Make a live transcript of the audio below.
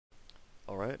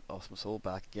Alright, Awesome Soul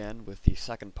back again with the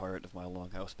second part of my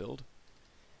longhouse build.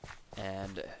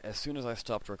 And as soon as I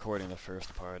stopped recording the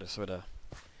first part, I sort of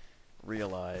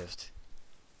realized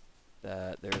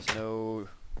that there's no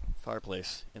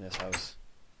fireplace in this house.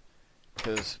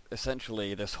 Because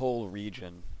essentially this whole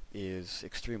region is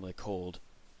extremely cold.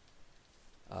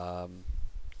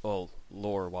 Well,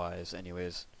 lore-wise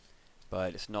anyways.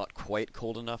 But it's not quite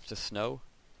cold enough to snow.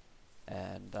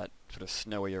 And that sort of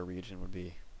snowier region would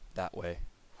be that way.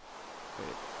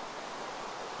 Wait.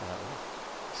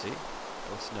 See?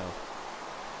 No snow.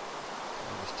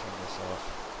 I'll just turn this off.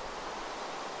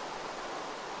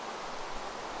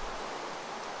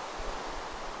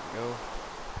 There we go.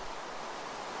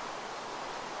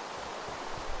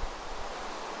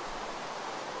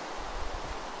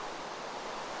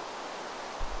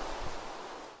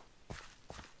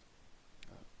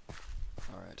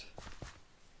 Alright.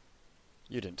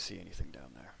 You didn't see anything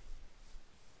down there.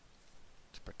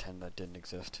 Let's pretend that didn't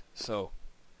exist. So,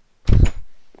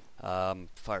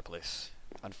 fireplace.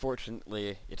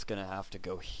 Unfortunately, it's gonna have to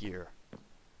go here.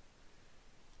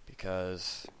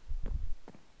 Because,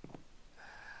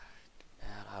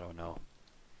 man, I don't know.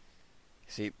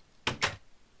 See,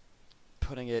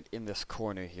 putting it in this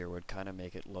corner here would kind of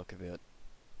make it look a bit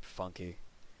funky.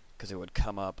 Because it would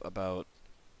come up about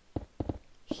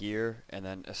here, and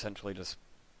then essentially just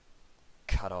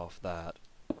cut off that.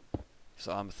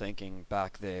 So I'm thinking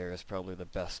back there is probably the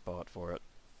best spot for it.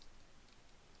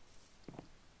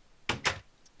 Gonna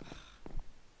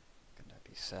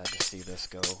be sad to see this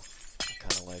go. I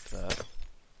kinda like that.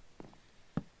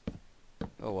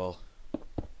 Oh well.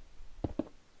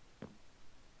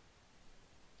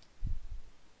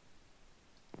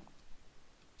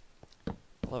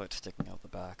 I love it sticking out the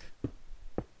back.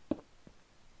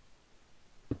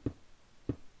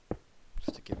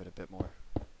 Just to give it a bit more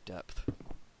depth.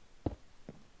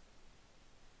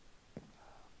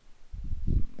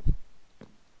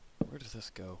 Where does this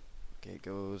go? Okay, it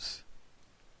goes...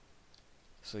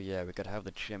 So yeah, we could have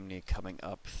the chimney coming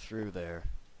up through there.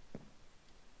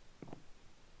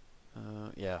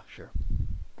 Yeah, sure.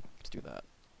 Let's do that.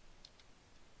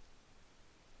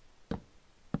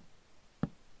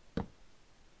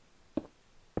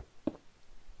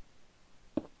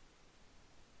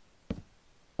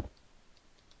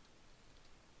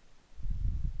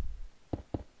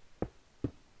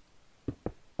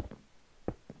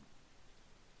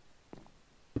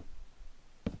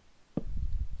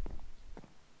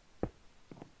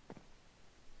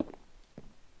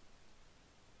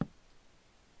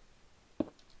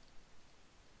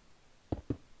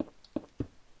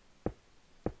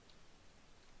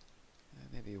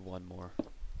 Maybe one more,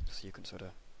 so you can sort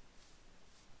of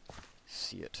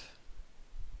see it.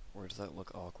 Or does that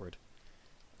look awkward?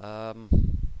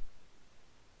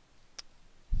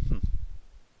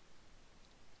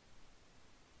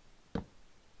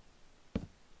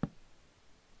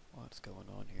 What's going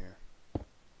on here?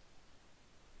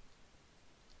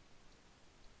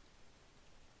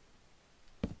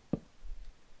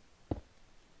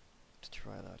 Let's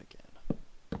try that again.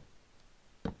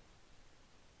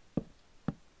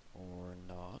 Or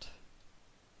not.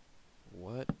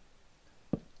 What?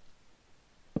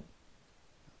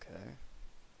 Okay.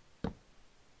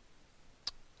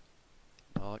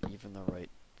 Not even the right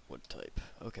wood type.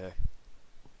 Okay.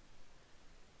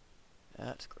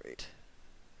 That's great.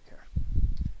 Here.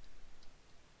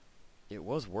 It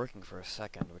was working for a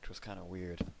second, which was kind of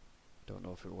weird. Don't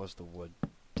know if it was the wood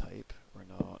type or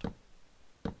not.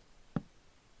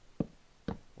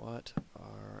 What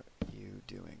are you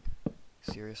doing?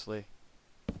 Seriously?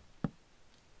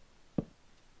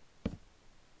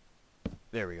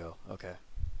 There we go. Okay.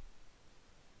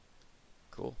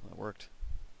 Cool. That worked.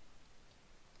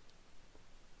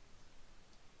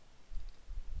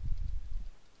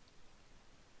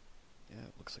 Yeah,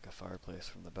 it looks like a fireplace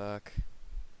from the back.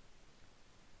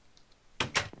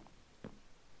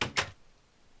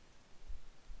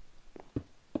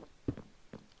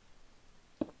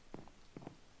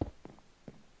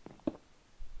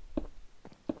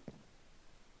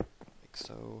 Like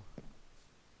so.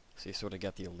 So you sort of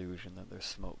get the illusion that there's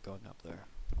smoke going up there.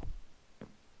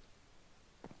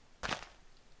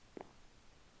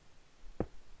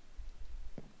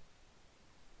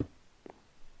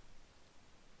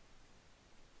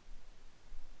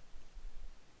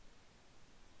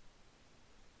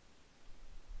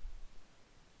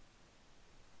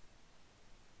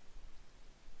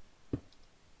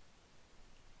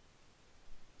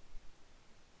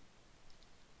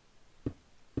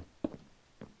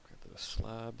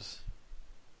 Slabs.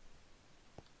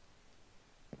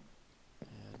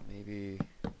 And maybe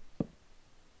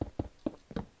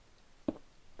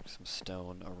some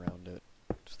stone around it.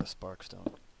 Just the sparks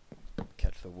don't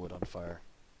catch the wood on fire.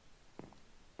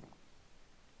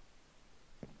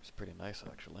 It's pretty nice,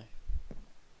 actually.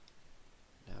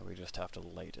 Now we just have to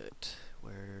light it.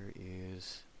 Where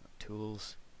is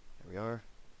tools? There we are.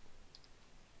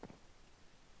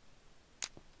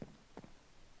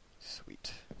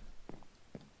 Sweet.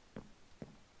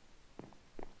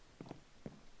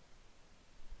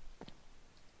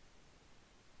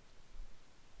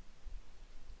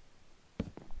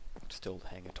 Still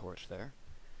hang a torch there,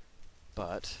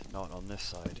 but not on this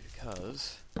side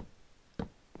because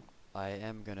I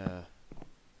am gonna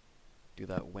do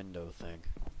that window thing.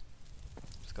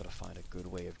 Just gotta find a good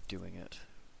way of doing it.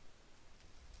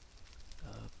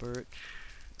 Birch.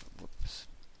 Whoops.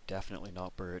 Definitely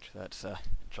not birch. That's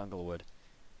jungle wood.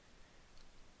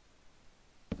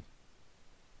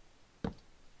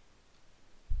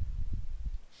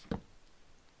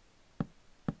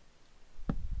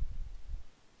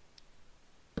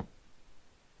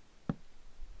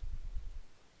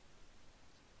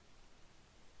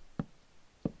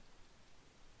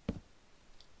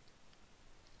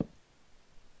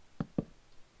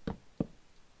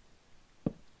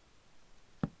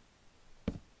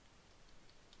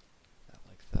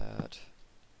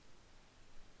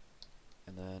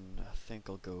 I think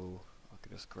I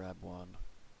could just grab one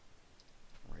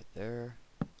from right there,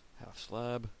 half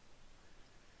slab.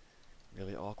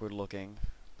 Really awkward looking,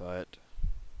 but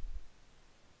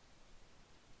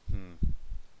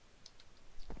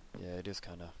yeah, it is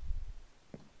kind of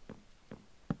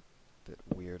a bit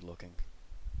weird looking.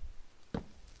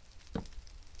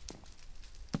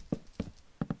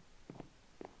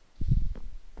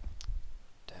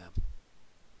 Damn.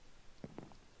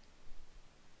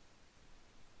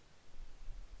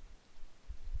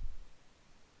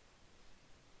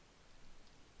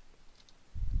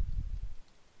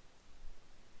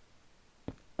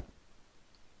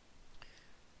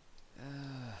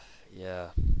 Yeah.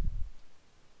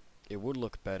 It would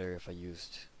look better if I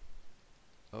used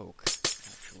oak,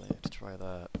 actually. Let's try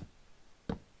that.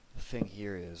 The thing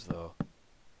here is, though,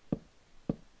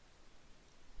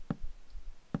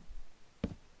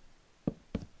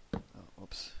 oh,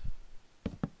 whoops.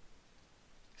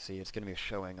 See, it's going to be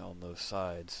showing on those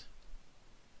sides.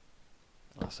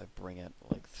 Unless I bring it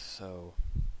like so.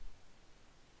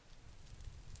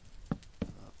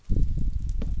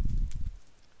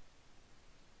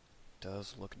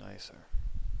 Does look nicer.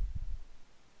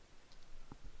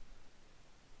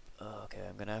 Okay,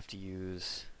 I'm gonna have to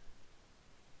use...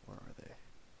 Where are they?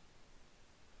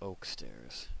 Oak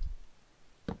stairs.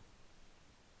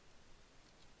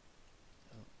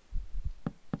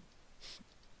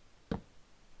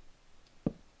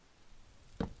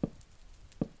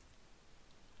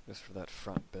 Just for that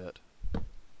front bit.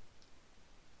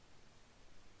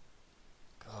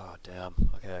 God damn,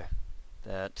 okay.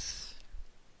 That's...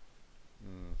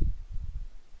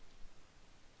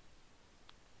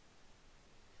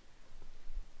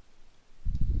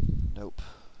 Nope.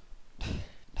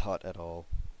 Not at all.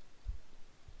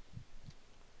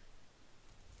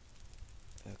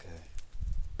 Okay.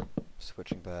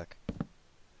 Switching back.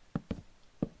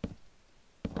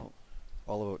 Well,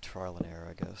 all about trial and error,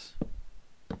 I guess.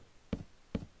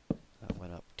 That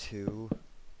went up 2.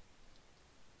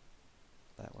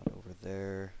 That went over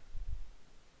there.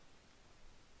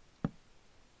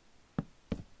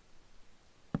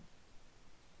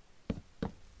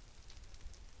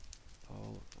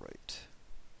 All right.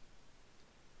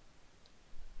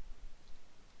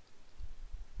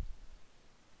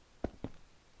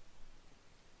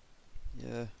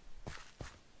 Yeah.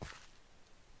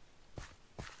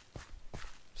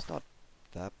 It's not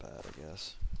that bad, I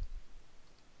guess.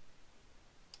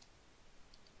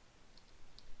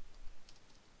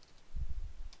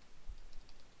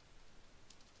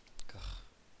 Ugh.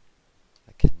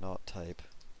 I cannot type.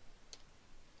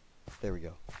 There we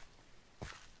go.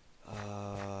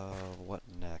 What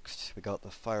next? We got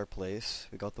the fireplace,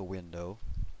 we got the window.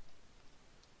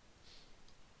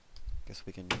 Guess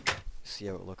we can see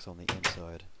how it looks on the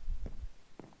inside.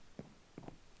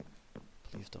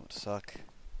 Please don't suck.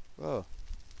 Whoa.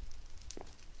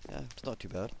 Yeah, it's not too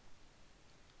bad.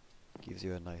 Gives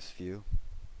you a nice view.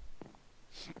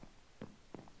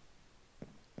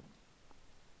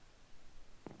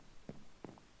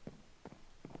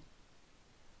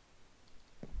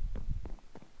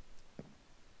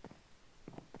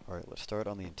 Alright, let's start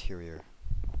on the interior.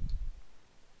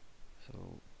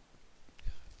 So,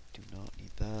 do not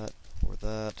need that, or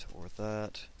that, or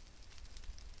that.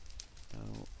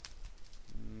 No.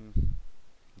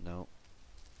 No.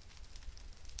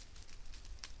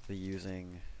 Be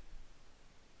using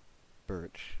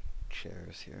birch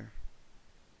chairs here.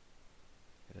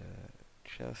 Get a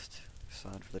chest,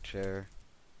 sign for the chair,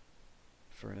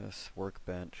 furnace,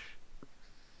 workbench.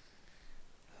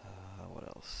 What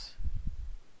else?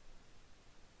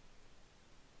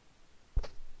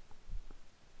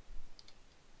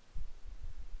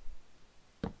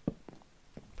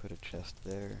 Put a chest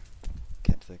there.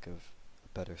 Can't think of a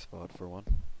better spot for one.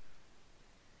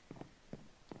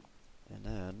 And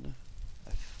then,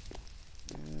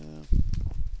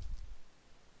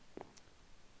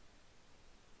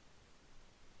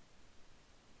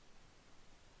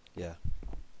 yeah.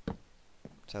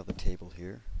 Let's have the table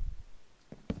here.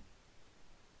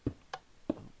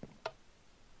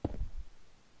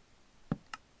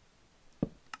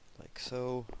 Like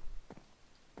so.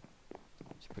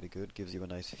 It's pretty good. Gives you a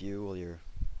nice view while you're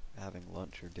having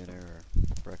lunch or dinner or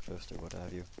breakfast or what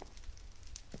have you.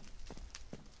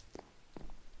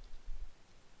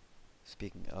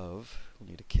 Speaking of, we'll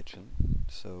need a kitchen,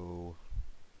 so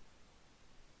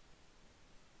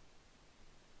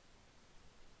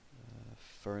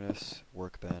furnace,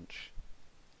 workbench,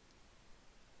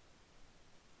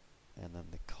 and then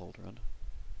the cauldron.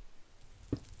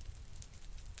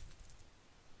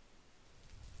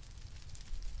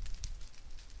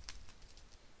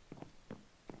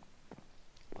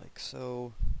 Like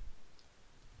so.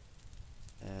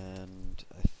 And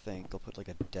I think I'll put like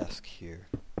a desk here.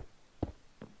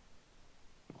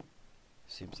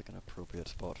 Seems like an appropriate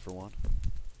spot for one.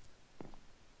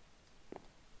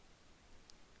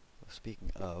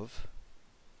 Speaking of,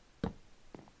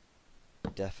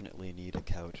 definitely need a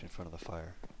couch in front of the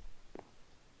fire.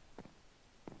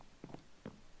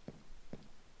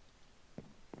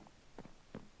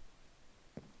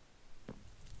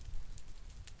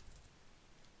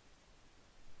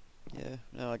 Yeah,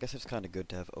 no, I guess it's kind of good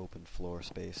to have open floor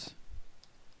space.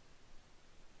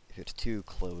 If it's too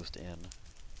closed in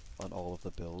on all of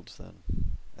the builds, then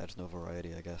adds no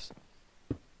variety, I guess.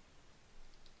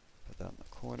 Put that in the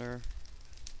corner.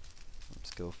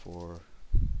 Let's go for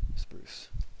spruce.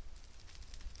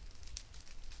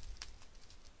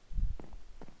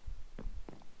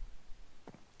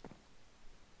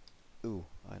 Ooh,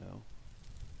 I know.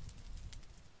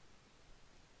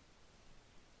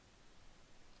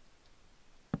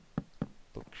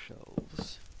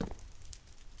 Bookshelves.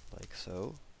 Like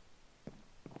so.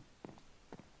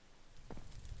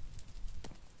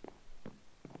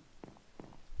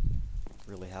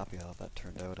 Really happy how that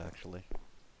turned out, actually.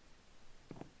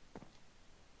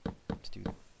 Let's do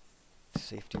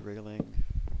safety railing.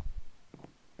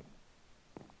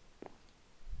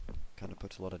 Kind of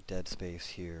puts a lot of dead space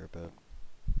here, but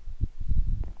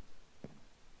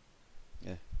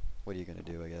yeah, what are you gonna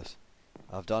do, I guess?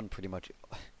 I've done pretty much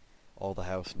all the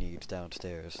house needs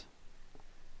downstairs.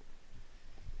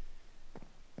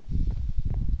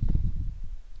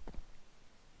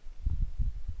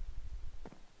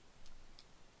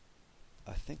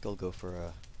 I think I'll go for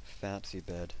a fancy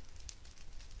bed.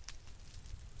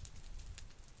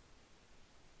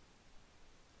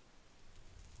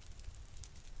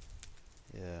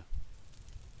 Yeah.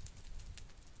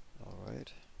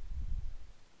 Alright.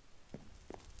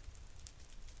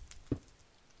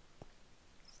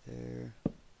 There.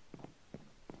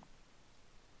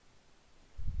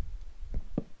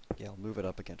 Yeah, I'll move it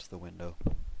up against the window.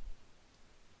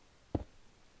 Like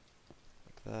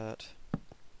that.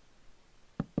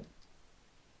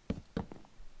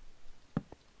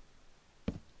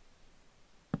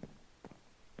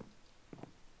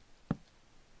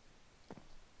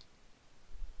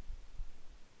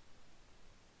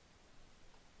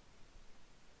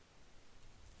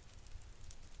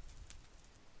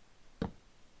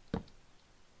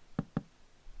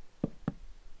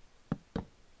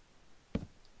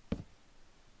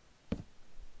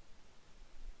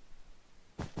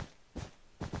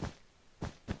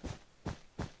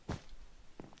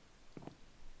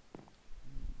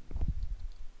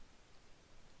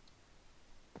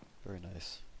 Very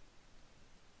nice.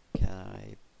 Can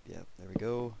I... Yep, there we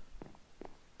go.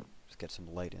 Just get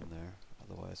some light in there,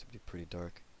 otherwise it'd be pretty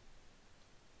dark.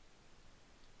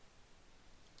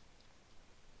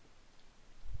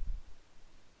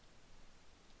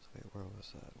 So wait, where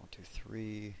was that? 1, 2,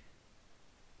 3.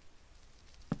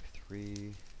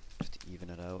 3. Just to even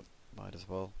it out, might as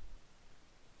well.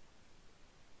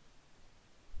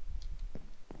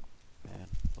 Man,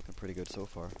 looking pretty good so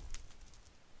far.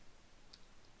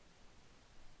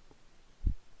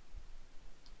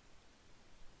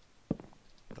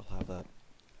 I'll have that.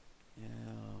 Yeah.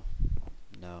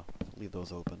 No, leave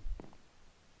those open.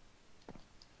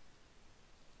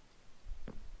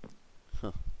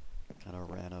 Huh. Kind of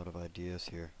ran out of ideas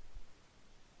here.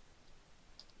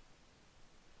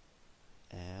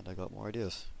 I got more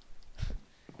ideas.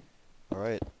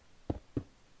 Alright.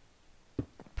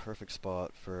 Perfect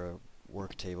spot for a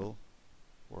work table,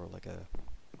 or like a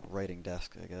writing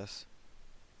desk, I guess.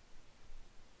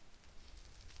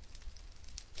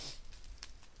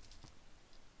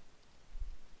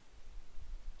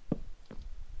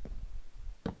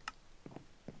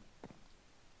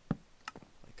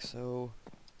 Like so.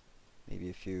 Maybe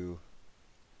a few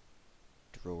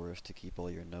drawers to keep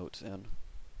all your notes in.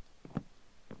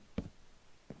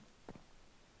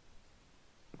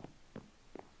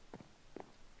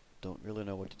 Don't really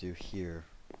know what to do here.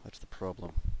 That's the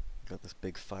problem. Got this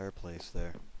big fireplace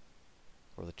there.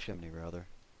 Or the chimney, rather.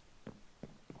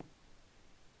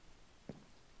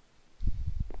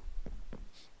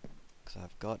 Because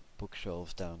I've got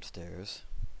bookshelves downstairs.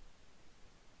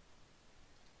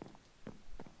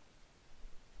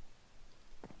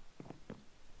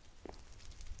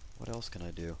 What else can I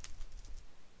do?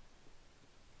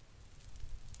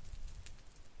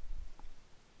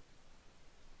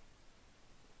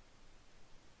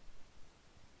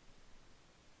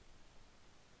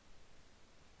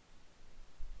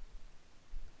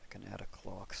 I can add a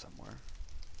clock somewhere.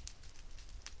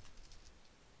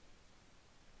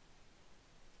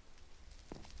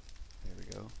 There we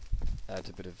go. Adds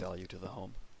a bit of value to the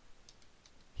home.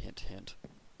 Hint, hint.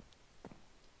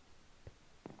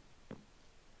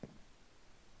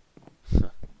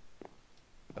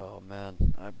 Oh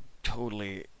man, I'm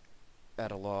totally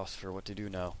at a loss for what to do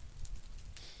now.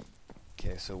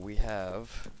 Okay, so we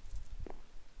have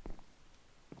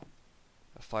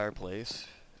a fireplace,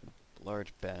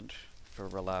 large bench for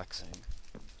relaxing,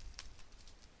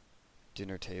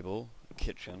 dinner table,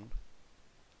 kitchen,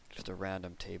 just a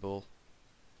random table,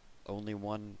 only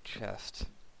one chest.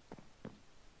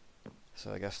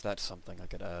 So I guess that's something I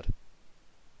could add.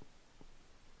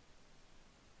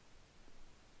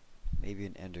 Maybe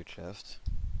an ender chest.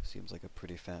 Seems like a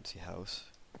pretty fancy house.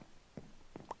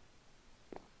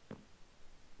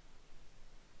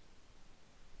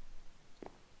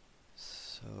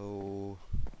 So,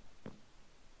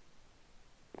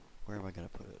 where am I gonna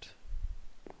put it?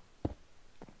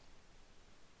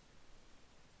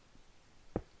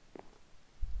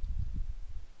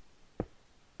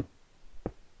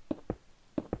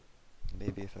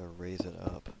 Maybe if I raise it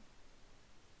up.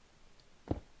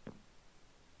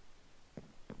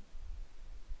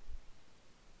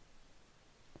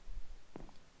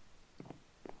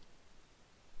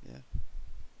 Yeah,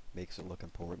 makes it look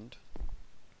important.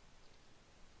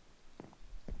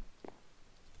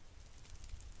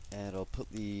 And I'll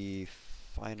put the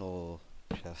final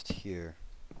chest here.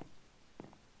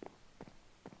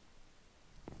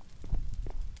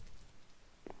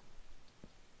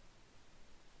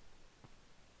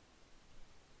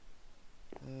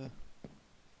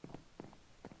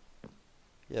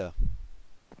 Yeah.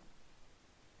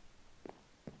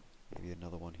 Maybe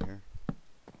another one here.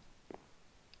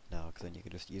 No, because then you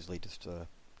could just easily just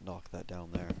knock that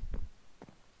down there.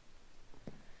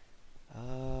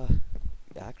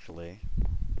 Actually,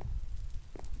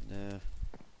 nah.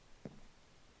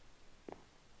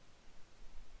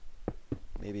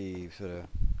 Maybe sort of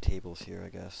tables here, I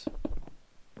guess.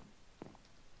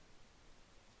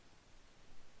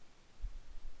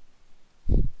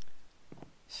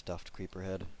 Stuffed creeper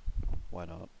head. Why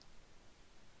not?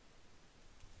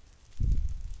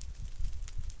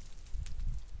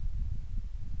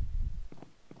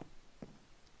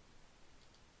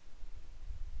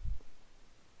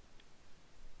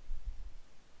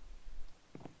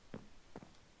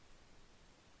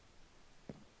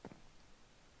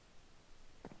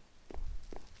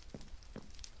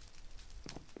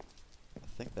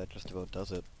 I think that just about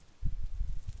does it.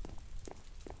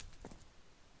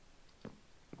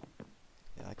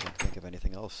 Yeah, I can't think of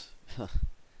anything else.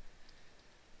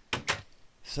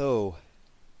 So,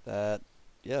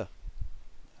 yeah,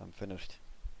 I'm finished.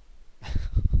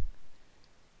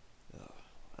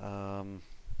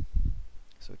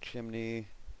 So chimney,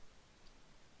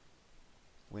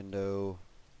 window,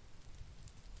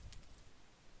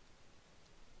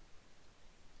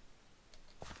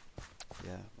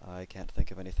 yeah, I can't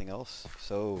think of anything else.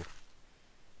 So,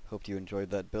 hope you enjoyed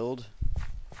that build,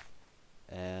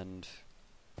 and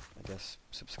I guess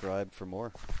subscribe for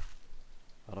more.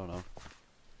 I don't know.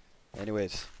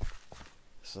 Anyways,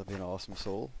 this has been Awesome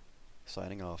Soul,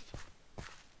 signing off.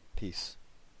 Peace.